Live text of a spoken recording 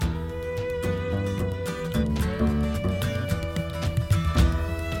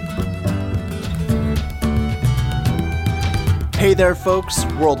Hey there, folks,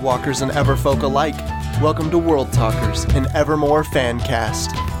 Worldwalkers and Everfolk alike. Welcome to World Talkers, an Evermore fan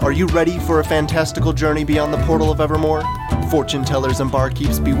cast. Are you ready for a fantastical journey beyond the portal of Evermore? Fortune tellers and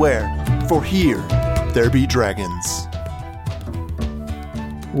barkeeps beware, for here there be dragons.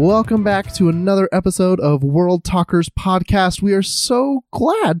 Welcome back to another episode of World Talkers podcast. We are so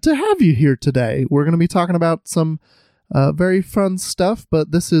glad to have you here today. We're going to be talking about some very fun stuff,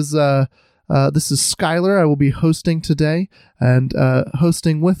 but this is Skylar. I will be hosting today, and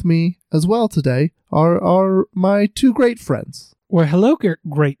hosting with me as well today are my two great friends. Well, hello,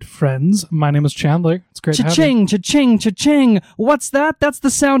 great friends. My name is Chandler. It's great to have you. Cha-ching, cha-ching, cha-ching. What's that? That's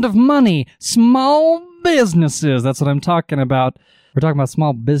the sound of money. Small businesses. That's what I'm talking about. We're talking about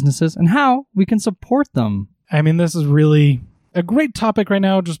small businesses and how we can support them. I mean, this is really a great topic right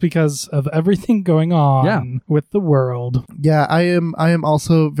now just because of everything going on with the world. Yeah, I am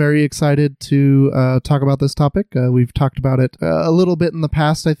also very excited to talk about this topic. We've talked about it a little bit in the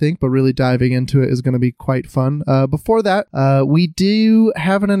past, I think, but really diving into it is going to be quite fun. Before that, we do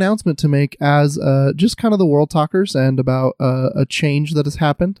have an announcement to make as just kind of the World Talkers and about a change that has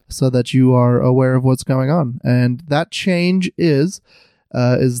happened so that you are aware of what's going on. And that change is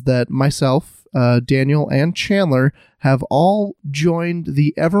that myself, Daniel, and Chandler have all joined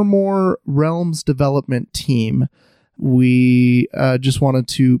the Evermore Realms development team. We just wanted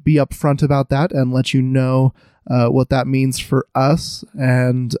to be upfront about that and let you know what that means for us.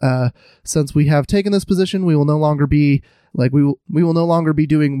 And since we have taken this position, we will no longer be we will no longer be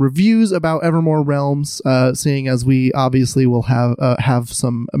doing reviews about Evermore Realms, seeing as we obviously will have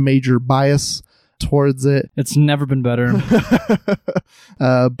some major bias towards it. It's never been better.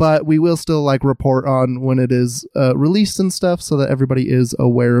 But we will still report on when it is released and stuff so that everybody is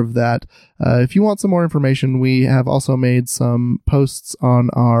aware of that. If you want some more information, we have also made some posts on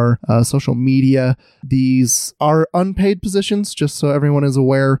our social media. These are unpaid positions, just so everyone is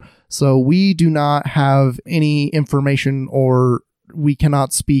aware. So we do not have any information, or we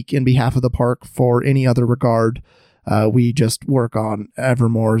cannot speak in behalf of the park for any other regard. We just work on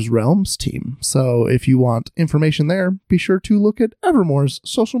Evermore's Realms team. So if you want information there, be sure to look at Evermore's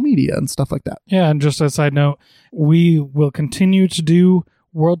social media and stuff like that. Yeah, and just a side note, we will continue to do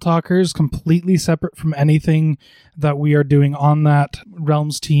World Talkers completely separate from anything that we are doing on that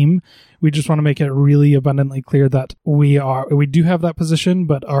Realms team. We just want to make it really abundantly clear that we do have that position,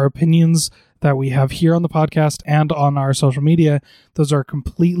 but our opinions that we have here on the podcast and on our social media, those are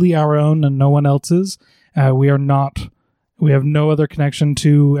completely our own and no one else's. We have no other connection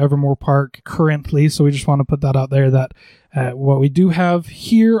to Evermore Park currently, so we just want to put that out there that what we do have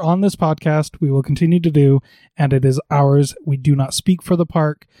here on this podcast, we will continue to do, and it is ours. We do not speak for the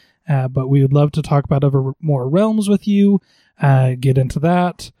park, but we would love to talk about Evermore Realms with you, get into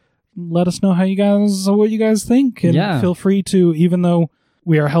that, let us know what you guys think, and feel free to, even though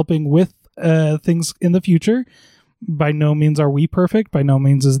we are helping with things in the future, by no means are we perfect, by no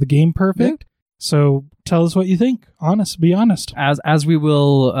means is the game perfect. Yeah. So tell us what you think. Be honest. As we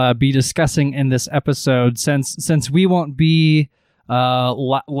will be discussing in this episode, since we won't be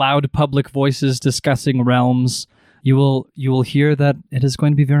loud public voices discussing Realms, you will hear that it is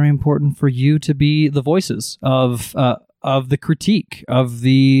going to be very important for you to be the voices of the critique, of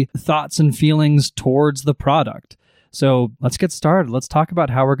the thoughts and feelings towards the product. So let's get started. Let's talk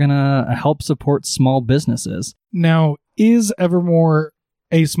about how we're going to help support small businesses. Now, is Evermore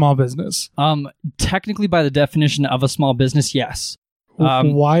a small business? Technically, by the definition of a small business, yes.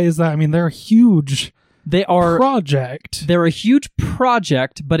 Why is that? I mean, they're a huge project. They're a huge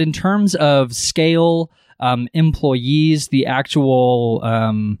project, but in terms of scale, employees, the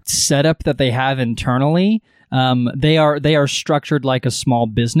actual setup that they have internally, they are structured like a small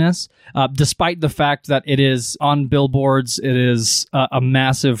business, despite the fact that it is on billboards, it is a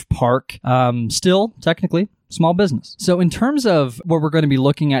massive park. Still, technically, small business. So in terms of what we're going to be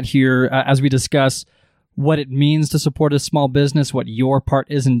looking at here as we discuss what it means to support a small business, what your part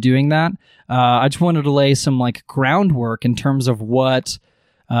is in doing that, I just wanted to lay some groundwork in terms of what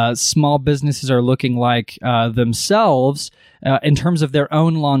small businesses are looking like themselves in terms of their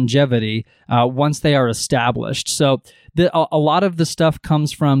own longevity once they are established. So a lot of the stuff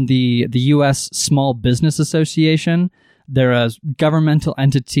comes from the U.S. Small Business Association. They're a governmental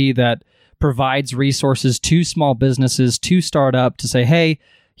entity that provides resources to small businesses to start up, to say, hey,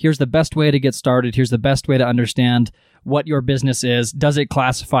 here's the best way to get started. Here's the best way to understand what your business is. Does it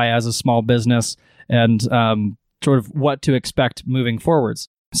classify as a small business? And sort of what to expect moving forwards.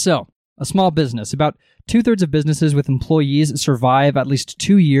 So, a small business. About 2/3 of businesses with employees survive at least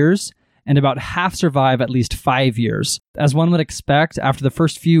 2 years and about half survive at least 5 years. As one would expect, after the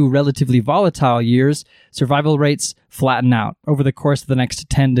first few relatively volatile years, survival rates flatten out over the course of the next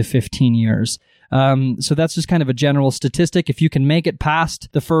 10 to 15 years. So that's just kind of a general statistic. If you can make it past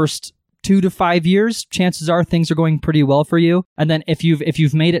the first 2 to 5 years, chances are things are going pretty well for you. And then if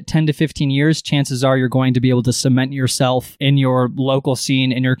you've made it 10 to 15 years, chances are you're going to be able to cement yourself in your local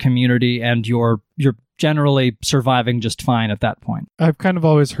scene, in your community, and you're generally surviving just fine at that point. I've kind of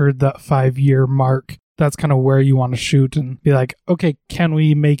always heard that 5-year mark. That's kind of where you want to shoot and be like, okay, can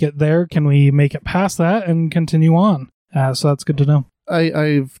we make it there? Can we make it past that and continue on? So that's good to know.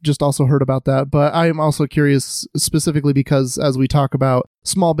 I've just also heard about that, but I am also curious specifically because as we talk about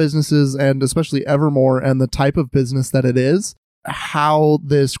small businesses and especially Evermore and the type of business that it is, how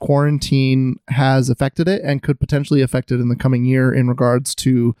this quarantine has affected it and could potentially affect it in the coming year in regards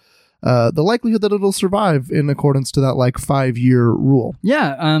to the likelihood that it'll survive in accordance to that 5-year rule.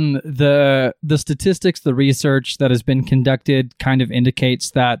 Yeah, the statistics, the research that has been conducted kind of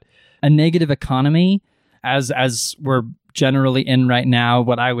indicates that a negative economy, as we're generally in right now,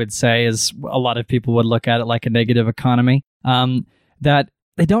 what I would say is a lot of people would look at it like a negative economy, that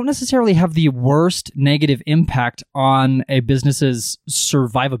they don't necessarily have the worst negative impact on a business's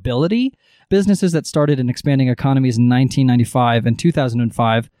survivability. Businesses that started in expanding economies in 1995 and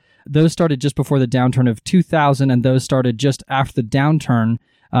 2005, those started just before the downturn of 2000, and those started just after the downturn,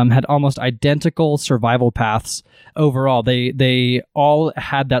 had almost identical survival paths overall. They all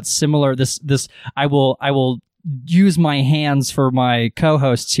had that similar, I will use my hands for my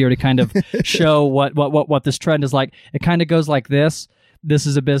co-hosts here to kind of show what this trend is like. It kind of goes like this. This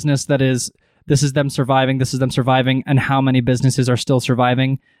is a business this is them surviving, and how many businesses are still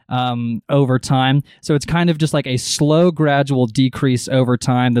surviving over time. So it's kind of just like a slow, gradual decrease over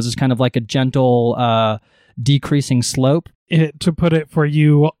time. This is kind of like a gentle decreasing slope. To put it for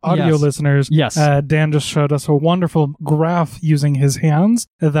you audio listeners, yes. Dan just showed us a wonderful graph using his hands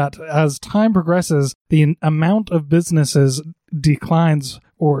that as time progresses, the amount of businesses declines,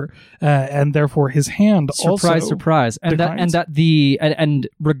 and therefore his hand surprise, declines. and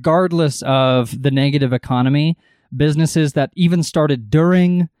regardless of the negative economy, businesses that even started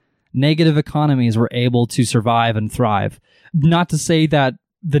during negative economies were able to survive and thrive. Not to say that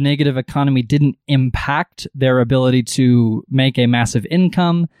the negative economy didn't impact their ability to make a massive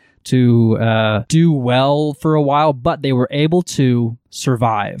income, to do well for a while, but they were able to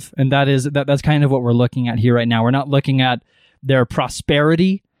survive. And that's kind of what we're looking at here right now. We're not looking at their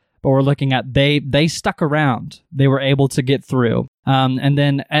prosperity, but we're looking at they stuck around. They were able to get through. And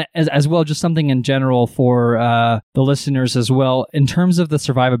then as well, just something in general for the listeners as well, in terms of the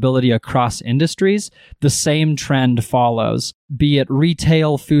survivability across industries, the same trend follows, be it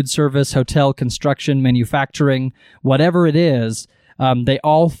retail, food service, hotel, construction, manufacturing, whatever it is. They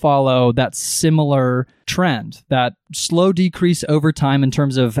all follow that similar trend, that slow decrease over time in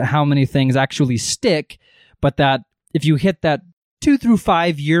terms of how many things actually stick, but that if you hit that 2 through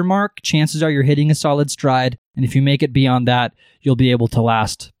 5 year mark, chances are you're hitting a solid stride. And if you make it beyond that, you'll be able to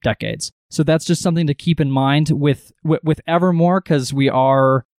last decades. So that's just something to keep in mind with Evermore, because we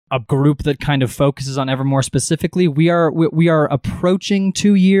are a group that kind of focuses on Evermore specifically. We are approaching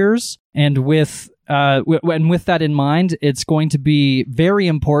 2 years, and with that in mind, it's going to be very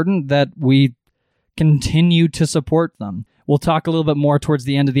important that we continue to support them. We'll talk a little bit more towards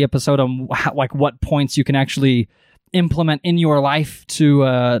the end of the episode on what points you can actually implement in your life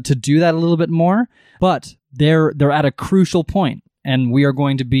to do that a little bit more. But they're at a crucial point, and we are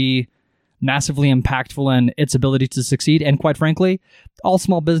going to be massively impactful in its ability to succeed, and quite frankly, all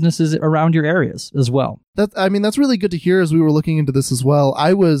small businesses around your areas as well. That's really good to hear. As we were looking into this as well,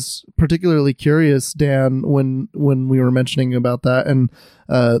 I was particularly curious, Dan, when we were mentioning about that and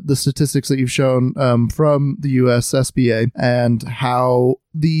the statistics that you've shown from the US SBA and how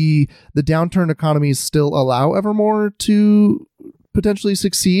the downturn economies still allow Evermore to potentially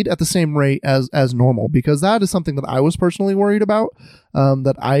succeed at the same rate as normal, because that is something that I was personally worried about,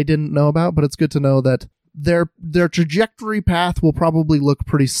 that I didn't know about. But it's good to know that their trajectory path will probably look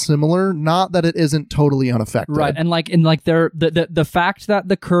pretty similar, not that it isn't totally unaffected. Right. And the fact that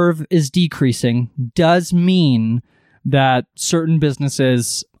the curve is decreasing does mean that certain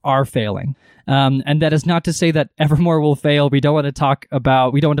businesses are failing. And that is not to say that Evermore will fail. We don't want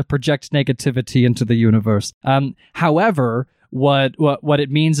to project negativity into the universe. However, what it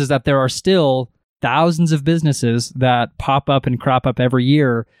means is that there are still thousands of businesses that pop up and crop up every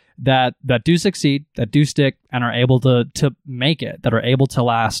year that do succeed, that do stick, and are able to make it, that are able to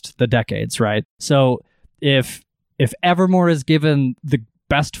last the decades, right? So if Evermore is given the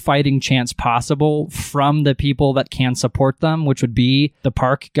best fighting chance possible from the people that can support them, which would be the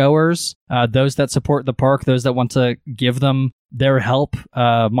park goers, those that support the park, those that want to give them their help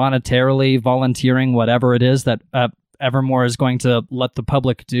monetarily, volunteering, whatever it is that Evermore is going to let the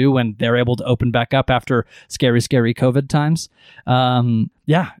public do when they're able to open back up after scary COVID times.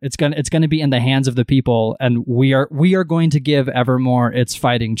 It's gonna be in the hands of the people, and we are going to give Evermore its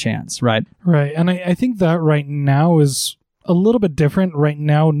fighting chance, right? Right, and I think that right now is a little bit different. Right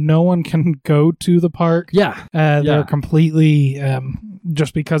now, no one can go to the park. They're completely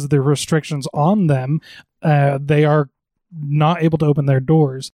just because of the restrictions on them. They are not able to open their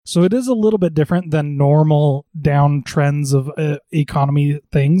doors. So it is a little bit different than normal downtrends of economy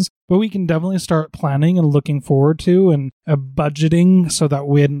things, but we can definitely start planning and looking forward to and budgeting so that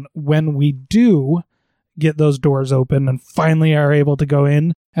when we do get those doors open and finally are able to go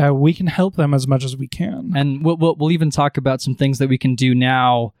in, we can help them as much as we can. And we'll even talk about some things that we can do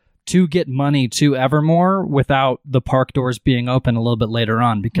now to get money to Evermore without the park doors being open a little bit later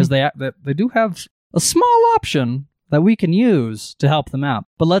on, because they do have a small option that we can use to help them out.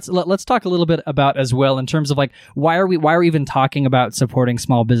 But let's talk a little bit about as well in terms of like why are we even talking about supporting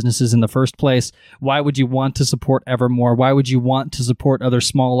small businesses in the first place? Why would you want to support Evermore? Why would you want to support other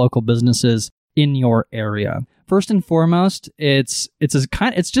small local businesses in your area? First and foremost, it's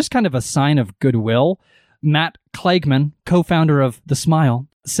just kind of a sign of goodwill. Matt Kleigman, co-founder of The Smile,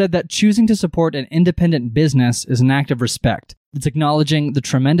 said that choosing to support an independent business is an act of respect. It's acknowledging the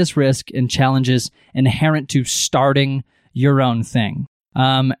tremendous risk and challenges inherent to starting your own thing.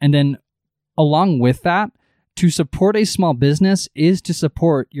 And then along with that, to support a small business is to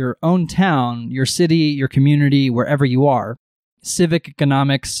support your own town, your city, your community, wherever you are. Civic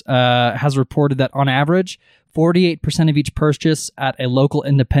Economics has reported that on average, 48% of each purchase at a local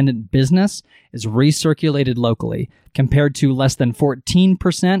independent business is recirculated locally, compared to less than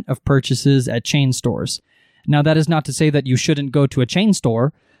 14% of purchases at chain stores. Now, that is not to say that you shouldn't go to a chain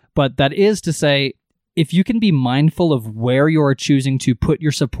store, but that is to say, if you can be mindful of where you're choosing to put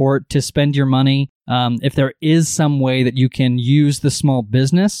your support, to spend your money, if there is some way that you can use the small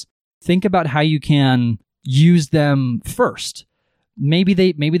business, think about how you can use them first. Maybe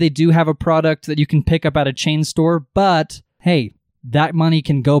they do have a product that you can pick up at a chain store, but hey, that money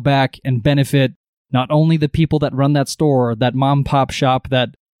can go back and benefit not only the people that run that store, that mom pop shop,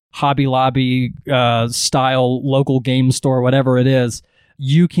 that Hobby Lobby style local game store, whatever it is.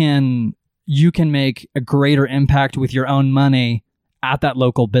 You can make a greater impact with your own money at that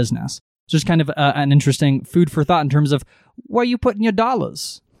local business. It's just kind of an interesting food for thought in terms of where you putting your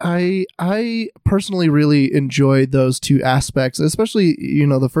dollars. I personally really enjoyed those two aspects, especially,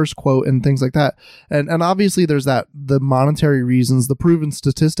 the first quote and things like that. And obviously there's the monetary reasons, the proven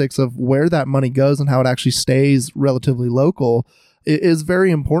statistics of where that money goes and how it actually stays relatively local. It is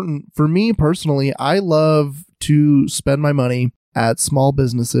very important. For me personally, I love to spend my money at small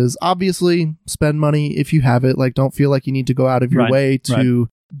businesses. Obviously, spend money if you have it. Like, don't feel like you need to go out of your way to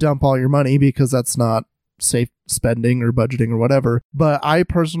dump all your money, because that's not safe spending or budgeting or whatever. But I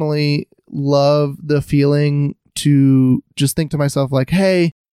personally love the feeling to just think to myself like,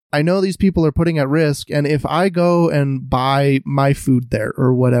 hey, I know these people are putting at risk, and if I go and buy my food there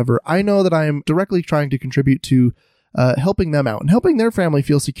or whatever, I know that I am directly trying to contribute to helping them out and helping their family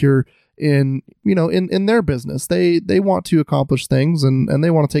feel secure in their business. They want to accomplish things and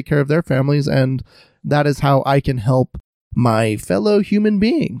they want to take care of their families, and that is how I can help my fellow human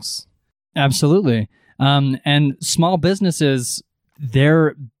beings. Absolutely. And small businesses,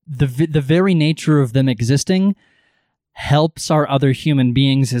 the very nature of them existing helps our other human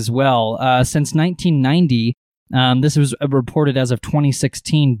beings as well. Since 1990, this was reported as of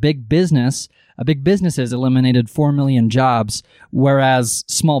 2016, big businesses eliminated 4 million jobs, whereas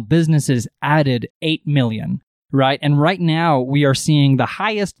small businesses added 8 million, right? And right now we are seeing the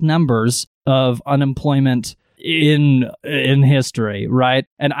highest numbers of unemployment in history, right?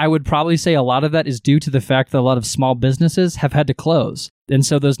 And I would probably say a lot of that is due to the fact that a lot of small businesses have had to close. And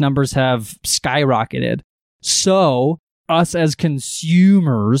so those numbers have skyrocketed. So us as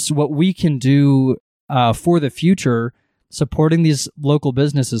consumers, what we can do for the future, supporting these local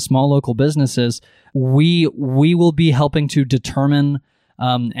businesses, small local businesses, we will be helping to determine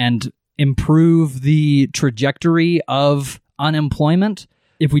and improve the trajectory of unemployment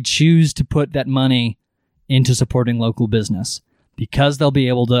if we choose to put that money into supporting local business, because they'll be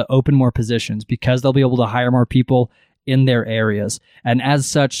able to open more positions, because they'll be able to hire more people in their areas. And as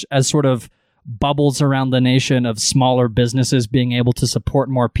such, as sort of bubbles around the nation of smaller businesses being able to support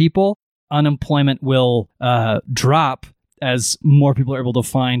more people, unemployment will drop as more people are able to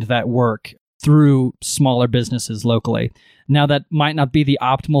find that work. through smaller businesses locally. Now, that might not be the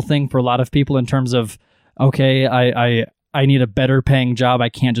optimal thing for a lot of people in terms of, okay, I need a better paying job. I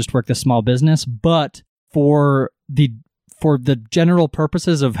can't just work the small business. But for the general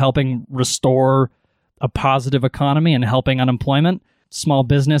purposes of helping restore a positive economy and helping unemployment, small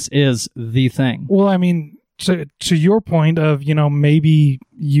business is the thing. Well, I mean, to your point of, maybe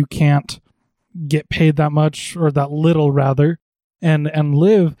you can't get paid that much or that little rather and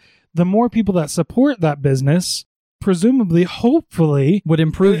live, the more people that support that business, presumably, hopefully, would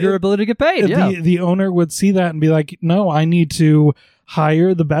improve your ability to get paid. The owner would see that and be like, no, I need to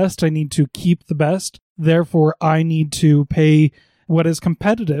hire the best. I need to keep the best. Therefore, I need to pay what is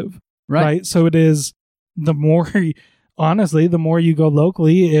competitive. Right. So it is honestly, the more you go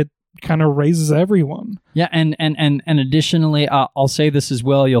locally, it kind of raises everyone. Yeah. And additionally, I'll say this as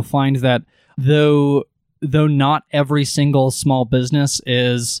well. You'll find that though not every single small business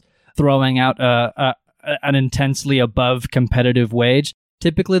is throwing out an intensely above competitive wage,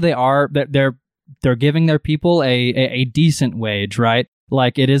 typically they're giving their people a decent wage, right?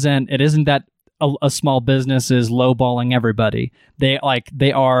 Like it isn't that a small business is lowballing everybody. They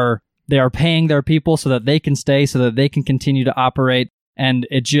are paying their people so that they can stay, so that they can continue to operate, and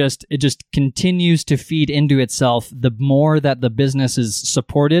it just continues to feed into itself. The more that the business is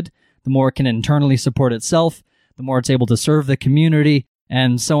supported, the more it can internally support itself, the more it's able to serve the community,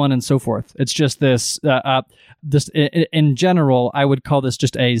 and so on and so forth. It's just this in general, I would call this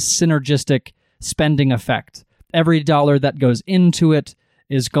just a synergistic spending effect. Every dollar that goes into it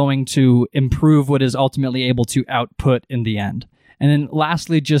is going to improve what is ultimately able to output in the end. And then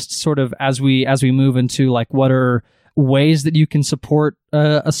lastly, just sort of as we move into like what are ways that you can support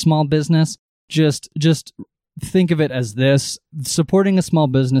a small business, just think of it as this: supporting a small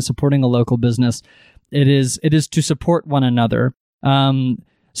business, supporting a local business, it is to support one another.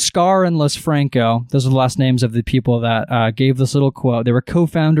 Scar and Los Franco, those are the last names of the people that gave this little quote. They were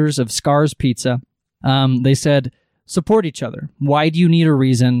co-founders of Scar's Pizza. They said, support each other. Why do you need a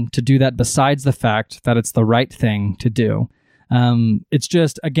reason to do that besides the fact that it's the right thing to do? It's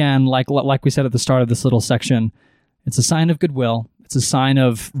just, again, like we said at the start of this little section, it's a sign of goodwill. It's a sign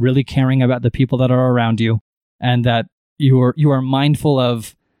of really caring about the people that are around you, and that you are mindful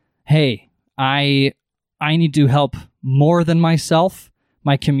of, hey, I need to help more than myself.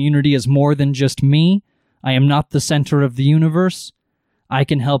 My community is more than just me. I am not the center of the universe. I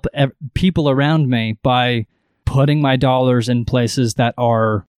can help people around me by putting my dollars in places that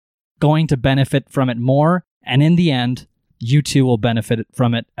are going to benefit from it more. And in the end, you too will benefit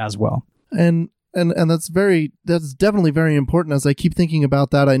from it as well. And that's definitely very important. As I keep thinking about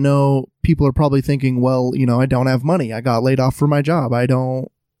that, I know people are probably thinking, well, I don't have money. I got laid off from my job. I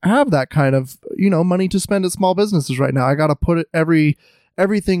don't have that kind of, money to spend at small businesses right now. I got to put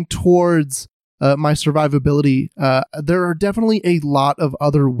everything towards my survivability. There are definitely a lot of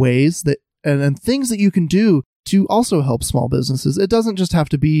other ways that and things that you can do to also help small businesses. It doesn't just have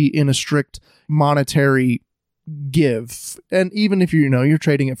to be in a strict monetary give. And even if you're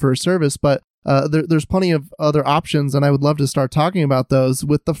trading it for a service, but there's plenty of other options, and I would love to start talking about those,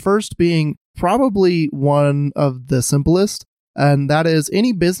 with the first being probably one of the simplest, and that is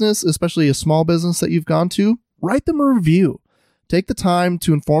any business, especially a small business that you've gone to, write them a review. Take the time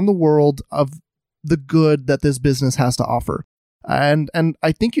to inform the world of the good that this business has to offer. And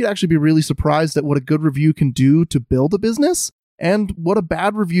I think you'd actually be really surprised at what a good review can do to build a business and what a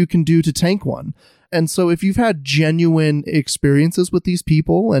bad review can do to tank one. And so if you've had genuine experiences with these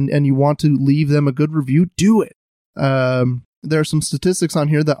people and you want to leave them a good review, do it. There are some statistics on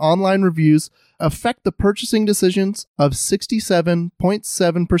here that online reviews affect the purchasing decisions of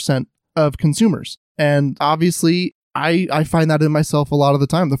 67.7% of consumers. And obviously, I find that in myself a lot of the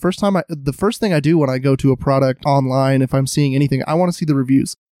time. The first thing I do when I go to a product online, if I'm seeing anything, I want to see the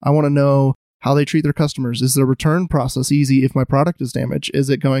reviews. I want to know how they treat their customers. Is the return process easy if my product is damaged? Is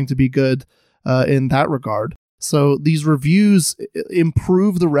it going to be good in that regard? So these reviews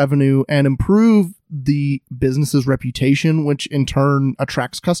improve the revenue and improve the business's reputation, which in turn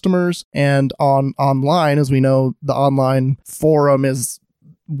attracts customers. And online, as we know, the online forum is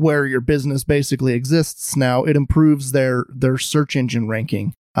where your business basically exists now. It improves their search engine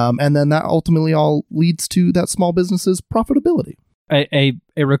ranking. And then that ultimately all leads to that small business's profitability. A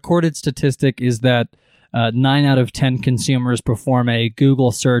recorded statistic is that 9 out of 10 consumers perform a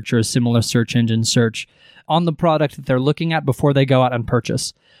Google search or a similar search engine search on the product that they're looking at before they go out and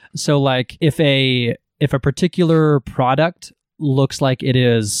purchase. So like if a particular product looks like it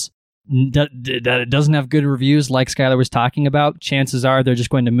is that it doesn't have good reviews like Skylar was talking about, chances are they're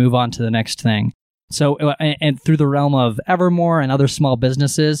just going to move on to the next thing. So, and through the realm of Evermore and other small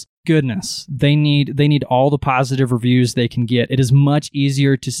businesses, goodness, they need all the positive reviews they can get. It is much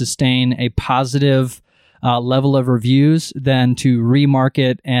easier to sustain a positive level of reviews than to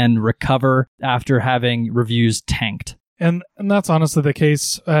remarket and recover after having reviews tanked. And that's honestly the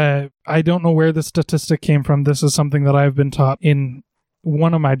case. I don't know where the statistic came from. This is something that I've been taught in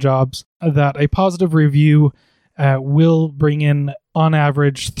one of my jobs, that a positive review will bring in, on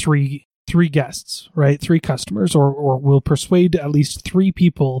average, three guests, right? 3 customers, or will persuade at least 3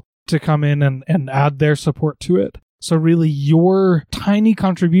 people to come in and add their support to it. So really, your tiny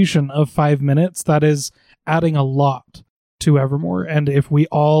contribution of 5 minutes, that is adding a lot to Evermore. And if we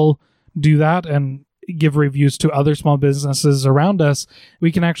all do that and give reviews to other small businesses around us,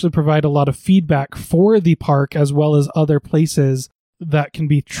 we can actually provide a lot of feedback for the park as well as other places that can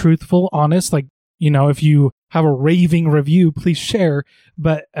be truthful, honest. Like, if you have a raving review, please share,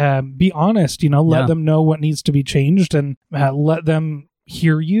 but be honest, let them know what needs to be changed, and let them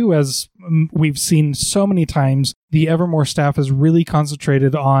hear you. As we've seen so many times, the Evermore staff is really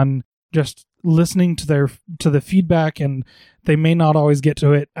concentrated on just listening to the feedback, and they may not always get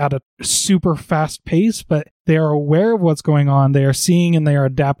to it at a super fast pace, but they are aware of what's going on. They are seeing and they are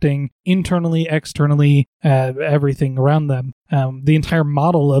adapting internally, externally, everything around them. The entire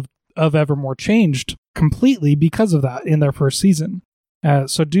model of Evermore changed completely because of that in their first season.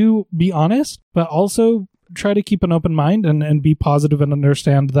 So do be honest, but also try to keep an open mind and be positive and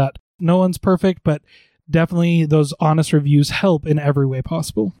understand that no one's perfect, but definitely those honest reviews help in every way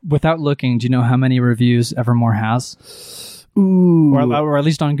possible. Without looking, do you know how many reviews Evermore has? Ooh. Or at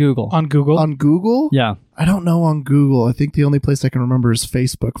least on Google. On Google? On Google? Yeah. I don't know on Google. I think the only place I can remember is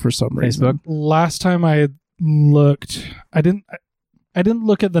Facebook for some reason. Facebook? Last time I looked, I didn't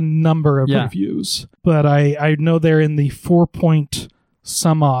look at the number of reviews, but I know they're in the 4-point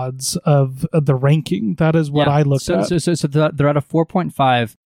some odds of the ranking. That is what I looked at. So they're at a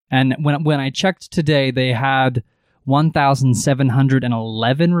 4.5. And when I checked today, they had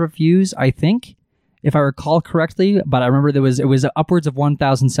 1,711 reviews, I think, if I recall correctly. But I remember it was upwards of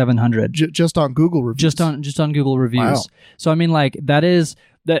 1,700 just on Google reviews. Just on Google reviews. Wow. So I mean, like,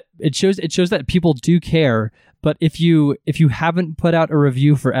 it shows that people do care. But if you haven't put out a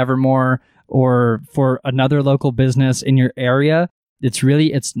review for Evermore or for another local business in your area, it's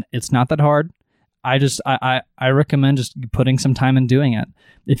not that hard. I recommend just putting some time in doing it.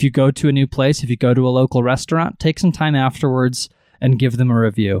 If you go to a new place, if you go to a local restaurant, take some time afterwards and give them a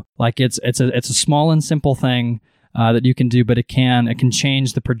review. Like, it's a small and simple thing that you can do, but it can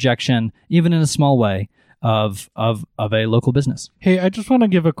change the projection, even in a small way, of a local business. Hey, I just want to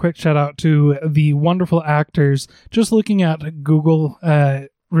give a quick shout out to the wonderful actors. Just looking at Google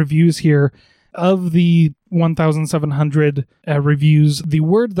reviews here, of the 1,700 reviews, the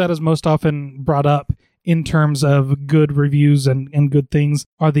word that is most often brought up in terms of good reviews and good things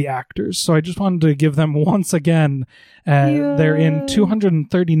are the actors. So I just wanted to give them once again. They're in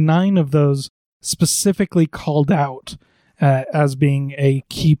 239 of those specifically called out as being a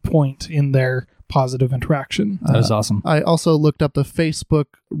key point in their positive interaction. That was awesome. I also looked up the Facebook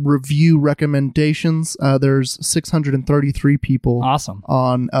review recommendations. There's 633 people awesome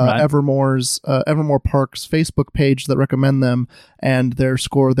on Evermore's Evermore Park's Facebook page that recommend them, and their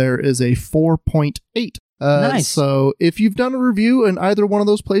score there is a 4.8. Nice. So if you've done a review in either one of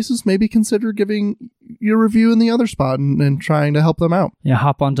those places, maybe consider giving your review in the other spot and trying to help them out. Yeah,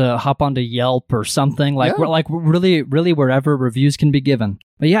 hop onto Yelp or something really wherever reviews can be given.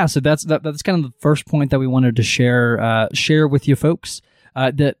 But yeah, so that's kind of the first point that we wanted to share with you folks.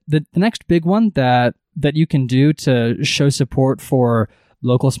 The next big one that you can do to show support for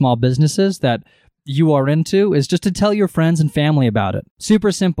local small businesses that you are into is just to tell your friends and family about it.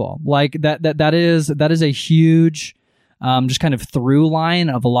 Super simple. Like that is a huge just kind of through line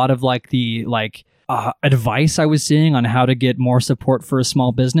of a lot of advice I was seeing on how to get more support for a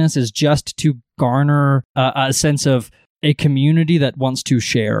small business is just to garner a sense of a community that wants to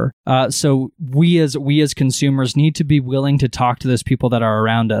share. So we as consumers need to be willing to talk to those people that are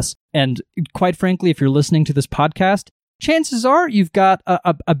around us. And quite frankly, if you're listening to this podcast, chances are you've got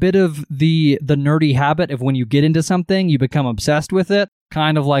a bit of the nerdy habit of when you get into something, you become obsessed with it,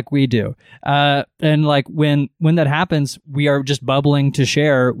 kind of like we do. And like when that happens, we are just bubbling to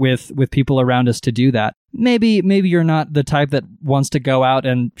share with people around us to do that. Maybe you're not the type that wants to go out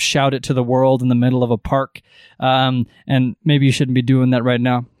and shout it to the world in the middle of a park. And maybe you shouldn't be doing that right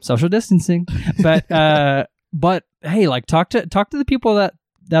now. Social distancing. But hey, like talk to the people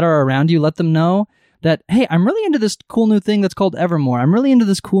that are around you. Let them know that, hey, I'm really into this cool new thing that's called Evermore. I'm really into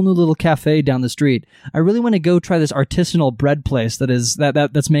this cool new little cafe down the street. I really want to go try this artisanal bread place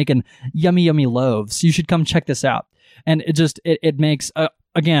that's making yummy, yummy loaves. You should come check this out. And it makes,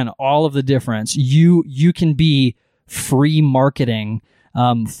 again, all of the difference. You can be free marketing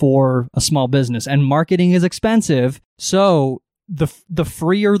for a small business, and marketing is expensive. So the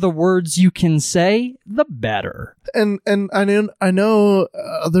freer the words you can say, the better. And I know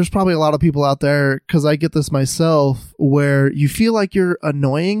there's probably a lot of people out there, because I get this myself, where you feel like you're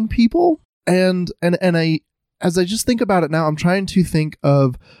annoying people, and as I just think about it now, I'm trying to think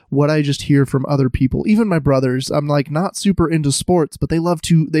of what I just hear from other people, even my brothers. I'm like not super into sports, but they love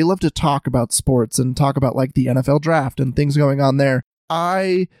to talk about sports and talk about like the NFL draft and things going on there.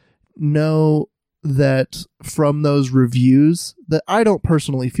 I know that from those reviews that I don't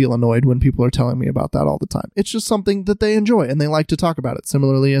personally feel annoyed when people are telling me about that all the time. It's just something that they enjoy and they like to talk about it,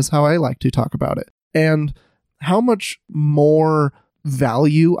 similarly as how I like to talk about it. And how much more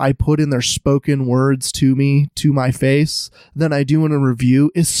value I put in their spoken words to me, to my face, than I do in a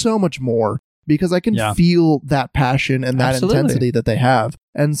review is so much more, because I can feel that passion and that intensity that they have.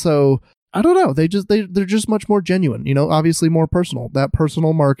 And so I don't know, they're just much more genuine, obviously more personal. That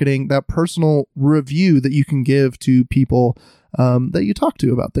personal marketing, that personal review that you can give to people that you talk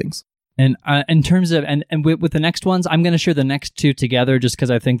to about things. And in terms of, and with the next ones, I'm going to share the next two together just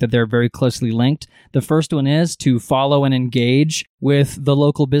because I think that they're very closely linked. The first one is to follow and engage with the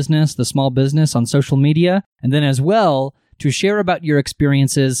local business, the small business on social media, and then as well to share about your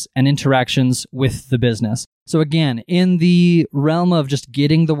experiences and interactions with the business. So again, in the realm of just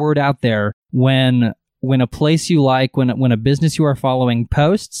getting the word out there, when a place you like, when a business you are following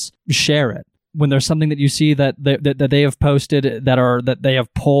posts, share it. When there's something that you see that they have posted that they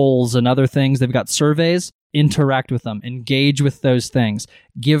have polls and other things, they've got surveys, interact with them, engage with those things,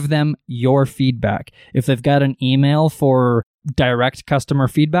 give them your feedback. If they've got an email for direct customer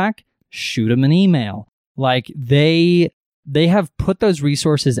feedback, shoot them an email. Like they have put those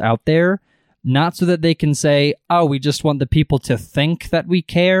resources out there, not so that they can say, oh, we just want the people to think that we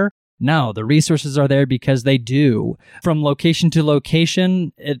care. No, the resources are there because they do. From location to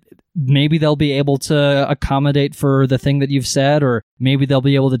location, maybe they'll be able to accommodate for the thing that you've said, or maybe they'll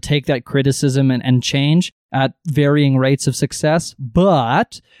be able to take that criticism and change at varying rates of success.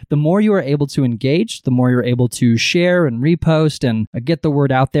 But the more you are able to engage, the more you're able to share and repost and get the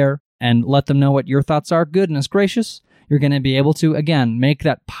word out there and let them know what your thoughts are. Goodness gracious, you're going to be able to, again, make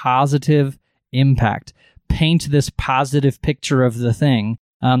that positive impact, paint this positive picture of the thing.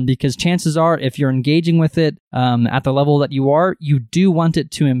 Because chances are, if you're engaging with it at the level that you do want it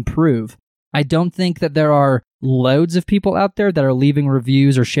to improve. I don't think that there are loads of people out there that are leaving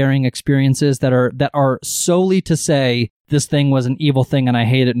reviews or sharing experiences that are solely to say, this thing was an evil thing and I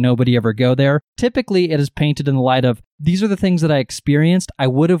hate it, nobody ever go there. Typically, it is painted in the light of, these are the things that I experienced, I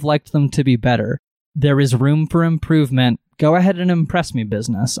would have liked them to be better. There is room for improvement. Go ahead and impress me,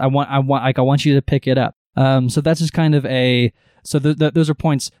 business. I want you to pick it up. So that's just kind of So those are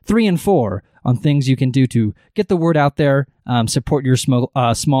points 3 and 4 on things you can do to get the word out there, support your small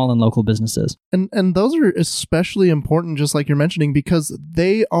and local businesses. And those are especially important, just like you're mentioning, because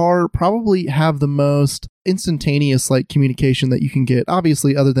they are probably have the most instantaneous communication that you can get,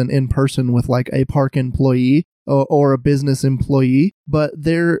 obviously, other than in person with like a park employee or a business employee. But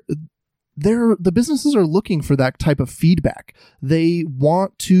the businesses are looking for that type of feedback. They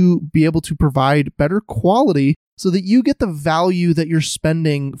want to be able to provide better quality so that you get the value that you're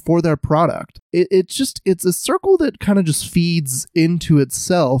spending for their product. It's a circle that kind of just feeds into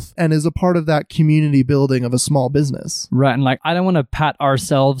itself and is a part of that community building of a small business. Right. And I don't want to pat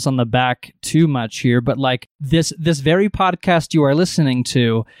ourselves on the back too much here, but this very podcast you are listening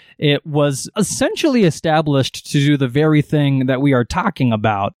to, it was essentially established to do the very thing that we are talking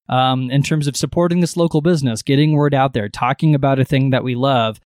about in terms of supporting this local business, getting word out there, talking about a thing that we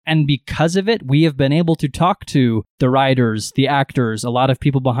love. And because of it, we have been able to talk to the writers, the actors, a lot of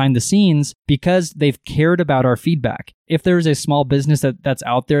people behind the scenes because they've cared about our feedback. If there's a small business that's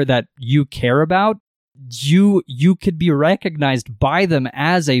out there that you care about, you could be recognized by them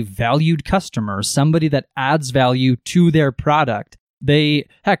as a valued customer, somebody that adds value to their product. They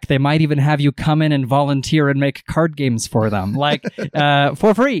might even have you come in and volunteer and make card games for them,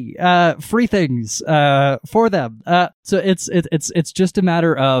 for free, free things for them. So it's just a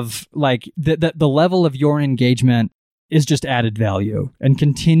matter of the level of your engagement is just added value and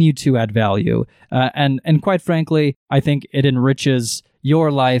continue to add value. And quite frankly, I think it enriches your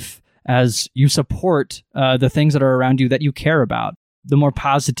life as you support the things that are around you that you care about. The more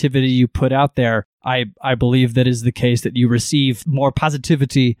positivity you put out there, I believe that is the case, that you receive more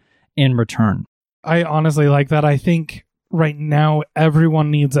positivity in return. I honestly like that. I think right now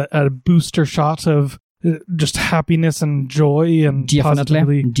everyone needs a booster shot of just happiness and joy and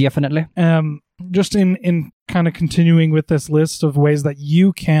positivity. Definitely. Just in kind of continuing with this list of ways that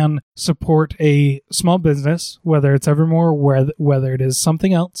you can support a small business, whether it's Evermore, whether it is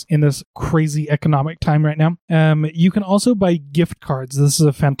something else in this crazy economic time right now. You can also buy gift cards. This is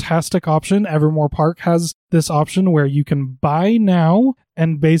a fantastic option. Evermore Park has this option where you can buy now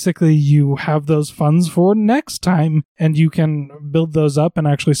and basically you have those funds for next time, and you can build those up and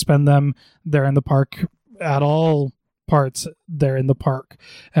actually spend them there in the park at all parts there in the park.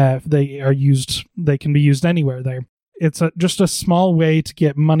 They can be used anywhere there. It's just a small way to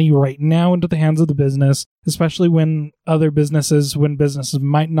get money right now into the hands of the business, especially when businesses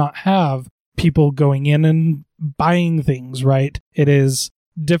might not have people going in and buying things, right? It is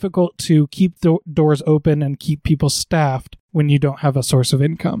difficult to keep doors open and keep people staffed when you don't have a source of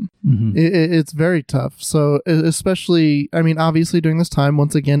income. Mm-hmm. It's very tough. So especially, I mean, obviously during this time,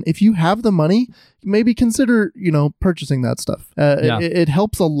 once again, if you have the money, maybe consider, purchasing that stuff. It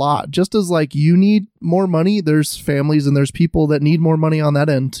helps a lot. Just as like you need more money, there's families and there's people that need more money on that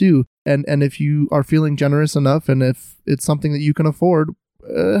end too. And if you are feeling generous enough, and if it's something that you can afford,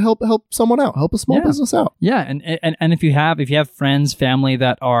 help someone out, help a small business out. Yeah, and if you have friends, family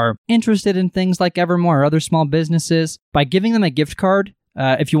that are interested in things like Evermore or other small businesses, by giving them a gift card,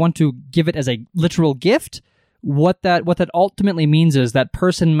 if you want to give it as a literal gift, what that ultimately means is that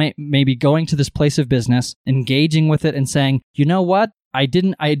person may be going to this place of business, engaging with it, and saying, you know what? I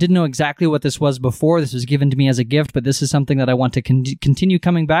didn't know exactly what this was before. This was given to me as a gift, but this is something that I want to continue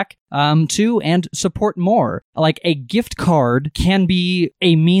coming back to and support more. Like a gift card can be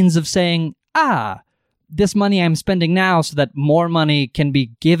a means of saying, this money I'm spending now so that more money can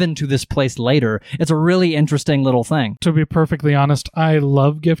be given to this place later. It's a really interesting little thing. To be perfectly honest, I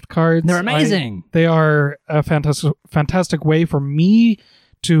love gift cards. They're amazing. They are a fantastic way for me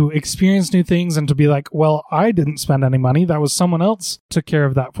to experience new things and to be like, well, I didn't spend any money. That was someone else took care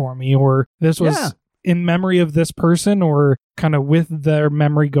of that for me. Or this was in memory of this person, or kind of with their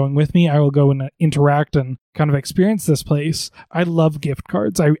memory going with me. I will go and interact and kind of experience this place. I love gift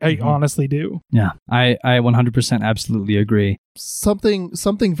cards. I honestly do. Yeah, I 100% absolutely agree.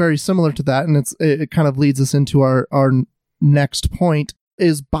 Something very similar to that, and it kind of leads us into our next point,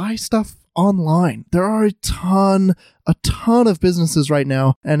 is buy stuff online. There are a ton of businesses right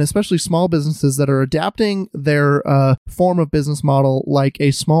now, and especially small businesses, that are adapting their form of business model like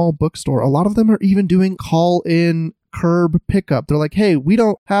a small bookstore. A lot of them are even doing call-in curb pickup. They're like, hey, we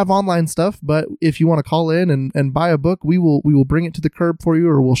don't have online stuff, but if you want to call in and buy a book, we will bring it to the curb for you,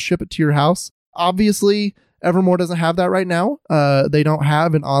 or we'll ship it to your house. Obviously, Evermore doesn't have that right now. They don't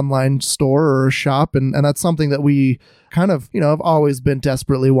have an online store or a shop, and that's something that we kind of, have always been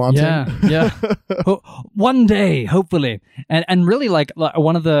desperately wanting. Yeah. One day, hopefully. And really, like,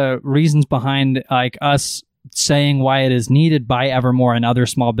 one of the reasons behind like us saying why it is needed by Evermore and other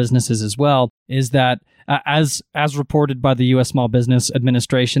small businesses as well is that as reported by the U.S. Small Business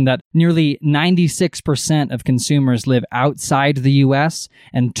Administration, that nearly 96% of consumers live outside the U.S.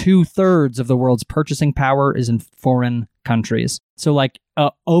 and 2/3 of the world's purchasing power is in foreign countries. So like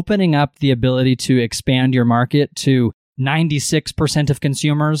opening up the ability to expand your market to 96% of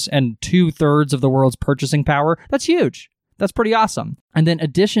consumers and 2/3 of the world's purchasing power, that's huge. That's pretty awesome. And then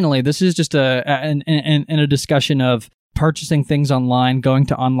additionally, this is just in a discussion of purchasing things online, going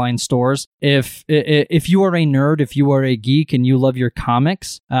to online stores. If you are a nerd, if you are a geek and you love your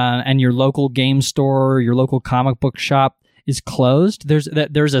comics, and your local game store, your local comic book shop is closed, there's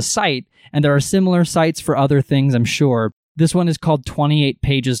a site, and there are similar sites for other things, I'm sure. This one is called 28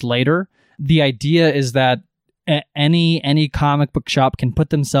 Pages Later. The idea is that any comic book shop can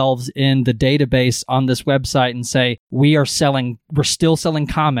put themselves in the database on this website and say, we're still selling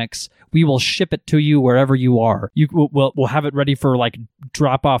comics. We will ship it to you wherever you are. We'll have it ready for like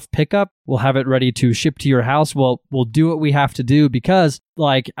drop off pickup. We'll have it ready to ship to your house. We'll do what we have to do, because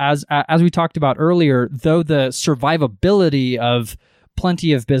like as we talked about earlier, though the survivability of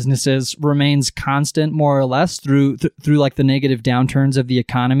plenty of businesses remains constant, more or less, through like the negative downturns of the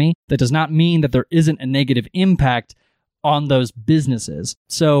economy, that does not mean that there isn't a negative impact on those businesses.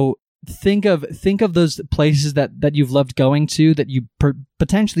 So think of those places that you've loved going to, that you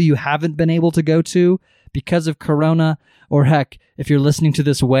potentially you haven't been able to go to because of Corona, or heck, if you're listening to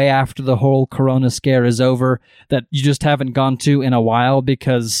this way after the whole Corona scare is over, that you just haven't gone to in a while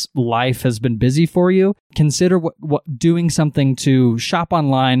because life has been busy for you. Consider what doing something to shop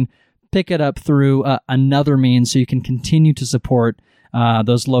online, pick it up through another means, so you can continue to support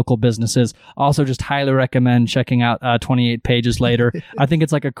those local businesses. Also, just highly recommend checking out 28 Pages Later. I think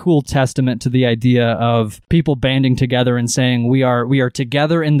it's like a cool testament to the idea of people banding together and saying we are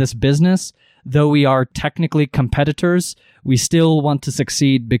together in this business. Though we are technically competitors, we still want to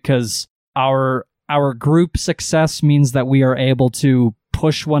succeed because our group success means that we are able to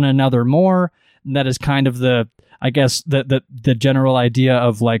push one another more. And that is kind of the general idea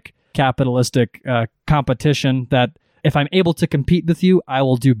of like capitalistic competition, that if I'm able to compete with you, I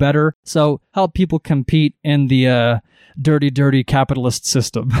will do better. So help people compete in the dirty capitalist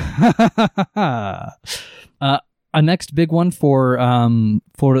system. A next big one for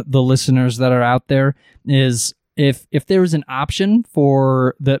the listeners that are out there is if there is an option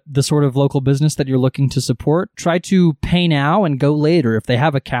for the sort of local business that you're looking to support, try to pay now and go later. If they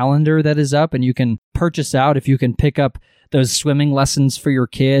have a calendar that is up and you can purchase out, if you can pick up those swimming lessons for your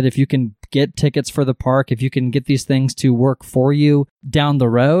kid, if you can get tickets for the park, if you can get these things to work for you down the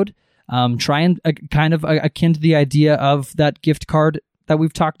road, try and kind of akin to the idea of that gift card that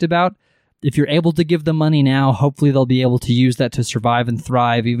we've talked about. If you're able to give them money now, hopefully they'll be able to use that to survive and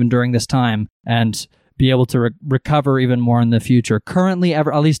thrive even during this time and be able to recover even more in the future. Currently, at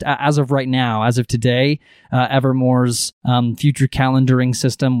least as of right now, as of today, Evermore's future calendaring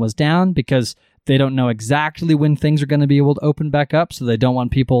system was down because they don't know exactly when things are going to be able to open back up, so they don't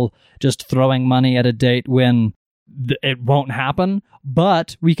want people just throwing money at a date when it won't happen.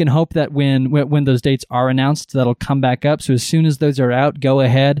 But we can hope that when those dates are announced, that'll come back up. So as soon as those are out, go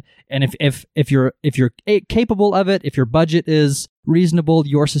ahead. And if you're capable of it, if your budget is reasonable,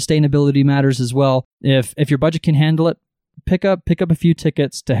 your sustainability matters as well. If your budget can handle it, pick up a few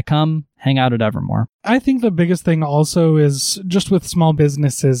tickets to come hang out at Evermore. I think the biggest thing also is just with small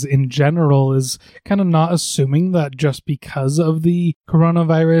businesses in general is kind of not assuming that just because of the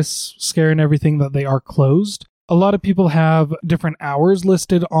coronavirus scare and everything that they are closed. A lot of people have different hours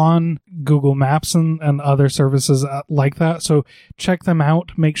listed on Google Maps and other services like that. So check them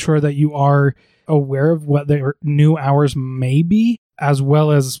out. Make sure that you are aware of what their new hours may be, as well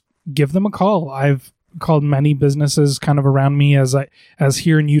as give them a call. I've called many businesses kind of around me as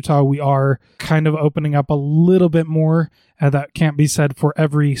here in Utah, we are kind of opening up a little bit more. That can't be said for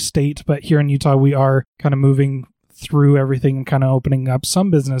every state, but here in Utah, we are kind of moving through everything and kind of opening up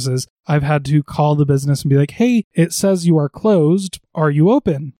some businesses. I've had to call the business and be like, hey, it says you are closed. Are you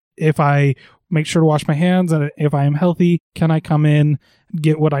open? If I make sure to wash my hands and if I am healthy, can I come in,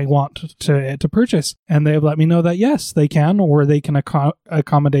 get what I want to purchase? And they've let me know that yes, they can, or they can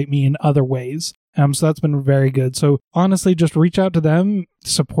accommodate me in other ways. So that's been very good. So honestly, just reach out to them,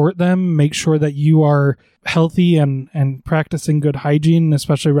 support them, make sure that you are healthy and practicing good hygiene,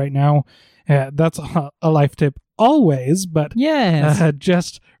 especially right now. That's a life tip always, but yes,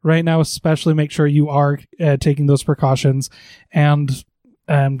 just right now, especially make sure you are taking those precautions and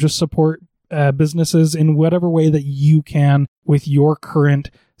just support businesses in whatever way that you can with your current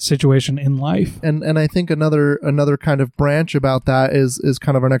situation in life. And I think another kind of branch about that is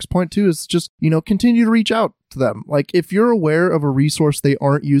kind of our next point too, is just, continue to reach out to them. Like if you're aware of a resource they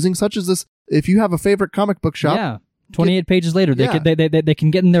aren't using, such as this, if you have a favorite comic book shop, 28 pages later, they can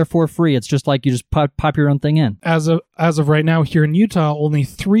get in there for free. It's just like you just pop your own thing in. As of right now, here in Utah, only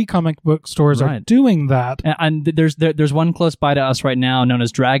 3 comic book stores are doing that. And there's one close by to us right now known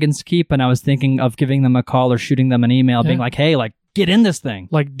as Dragon's Keep, and I was thinking of giving them a call or shooting them an email, being like, hey, like, get in this thing.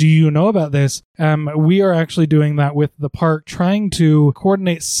 Like, do you know about this? We are actually doing that with the park, trying to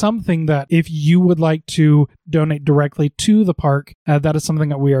coordinate something that if you would like to donate directly to the park, that is something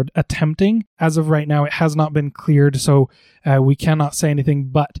that we are attempting. As of right now, it has not been cleared, so we cannot say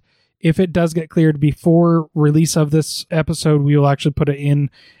anything. But if it does get cleared before release of this episode, we will actually put it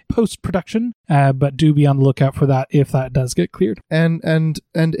in post-production, but do be on the lookout for that if that does get cleared. And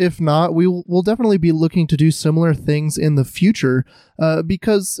if not, we'll definitely be looking to do similar things in the future,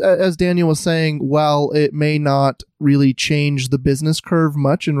 because as Daniel was saying, while it may not really change the business curve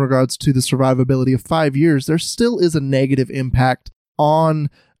much in regards to the survivability of 5 years, there still is a negative impact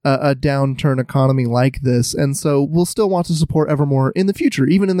on a downturn economy like this. And so we'll still want to support Evermore in the future,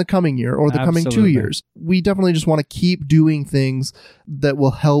 even in the coming year or the coming 2 years. We definitely just want to keep doing things that will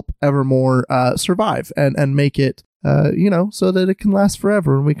help Evermore survive and make it, so that it can last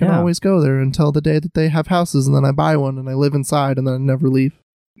forever. And we can always go there until the day that they have houses and then I buy one and I live inside and then I never leave.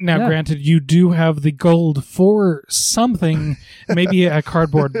 Now, granted, you do have the gold for something, maybe a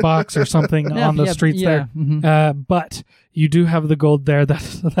cardboard box or something on the streets there. Mm-hmm. But you do have the gold there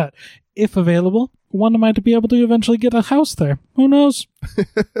that, if available, one might be able to eventually get a house there. Who knows?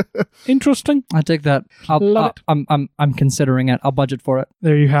 Interesting. I take that. I'm considering it. I'll budget for it.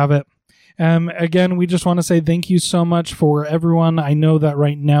 There you have it. Again, we just want to say thank you so much for everyone. I know that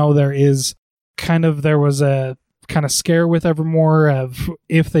right now there was a kind of scare with Evermore of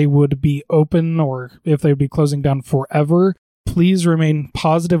if they would be open or if they would be closing down forever. Please remain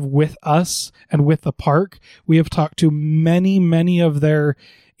positive with us and with the park. We have talked to many of their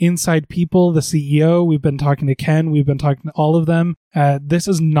inside people, the CEO. We've been talking to Ken. We've been talking to all of them. This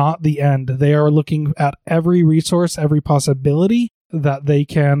is not the end. They are looking at every resource, every possibility that they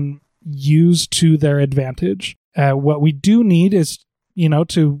can use to their advantage. What we do need is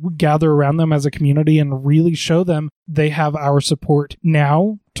to gather around them as a community and really show them they have our support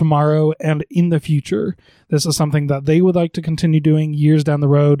now, tomorrow, and in the future. This is something that they would like to continue doing years down the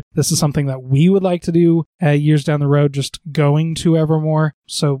road. This is something that we would like to do years down the road, just going to Evermore.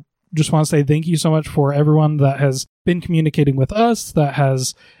 So just want to say thank you so much for everyone that has been communicating with us, that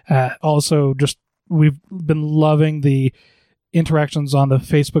has also just, we've been loving the interactions on the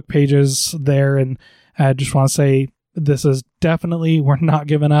Facebook pages there, and I just want to say this is definitely, we're not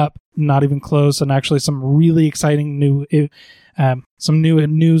giving up, not even close, and actually some really exciting new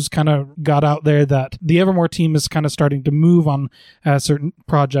news kind of got out there that the Evermore team is kind of starting to move on certain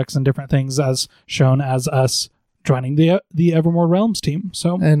projects and different things, as shown as us joining the Evermore Realms team.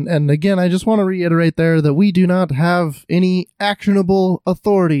 So and again, I just want to reiterate there that we do not have any actionable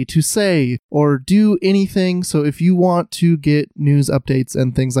authority to say or do anything. So if you want to get news updates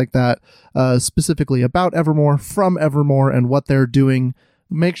and things like that, specifically about Evermore from Evermore and what they're doing,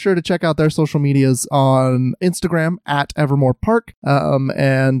 make sure to check out their social medias on Instagram at Evermore Park,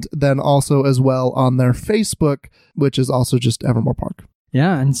 and then also as well on their Facebook, which is also just Evermore Park.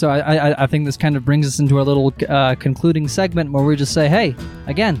 Yeah, and so I think this kind of brings us into our little concluding segment where we just say, hey,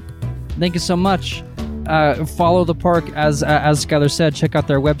 again, thank you so much. Follow the park, as Skylar said. Check out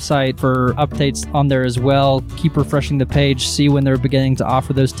their website for updates on there as well. Keep refreshing the page. See when they're beginning to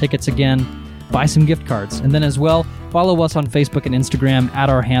offer those tickets again. Buy some gift cards. And then as well, follow us on Facebook and Instagram at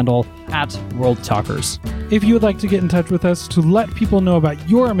our handle, @WorldTalkers. If you would like to get in touch with us to let people know about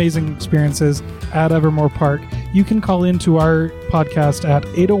your amazing experiences at Evermore Park, you can call into our podcast at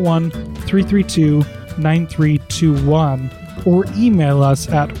 801-332-9321 or email us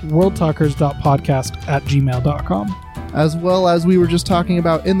at worldtalkers.podcast@gmail.com. As well as we were just talking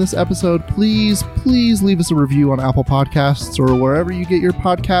about in this episode, please leave us a review on Apple Podcasts or wherever you get your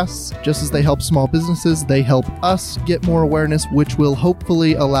podcasts. Just as they help small businesses, they help us get more awareness, which will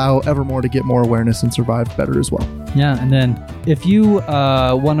hopefully allow Evermore to get more awareness and survive better as well. Yeah, and then if you,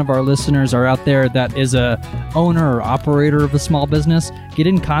 one of our listeners, are out there that is a owner or operator of a small business, get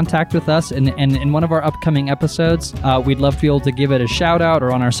in contact with us, and in one of our upcoming episodes, we'd love to be able to give it a shout out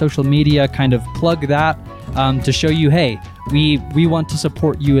or on our social media, kind of plug that to show you, hey, we want to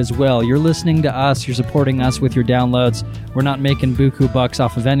support you as well. You're listening to us, you're supporting us with your downloads. We're not making buku bucks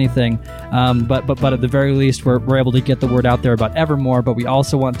off of anything, but at the very least, we're able to get the word out there about Evermore, but we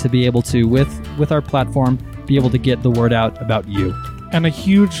also want to be able to, with our platform, be able to get the word out about you. And a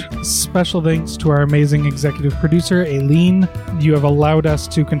huge special thanks to our amazing executive producer, Aileen. You have allowed us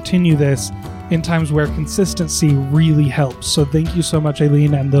to continue this in times where consistency really helps. So thank you so much,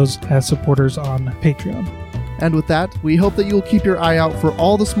 Aileen, and those supporters on Patreon. And with that, we hope that you'll keep your eye out for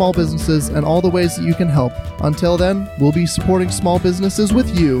all the small businesses and all the ways that you can help. Until then, we'll be supporting small businesses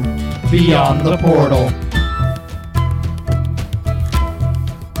with you beyond the portal.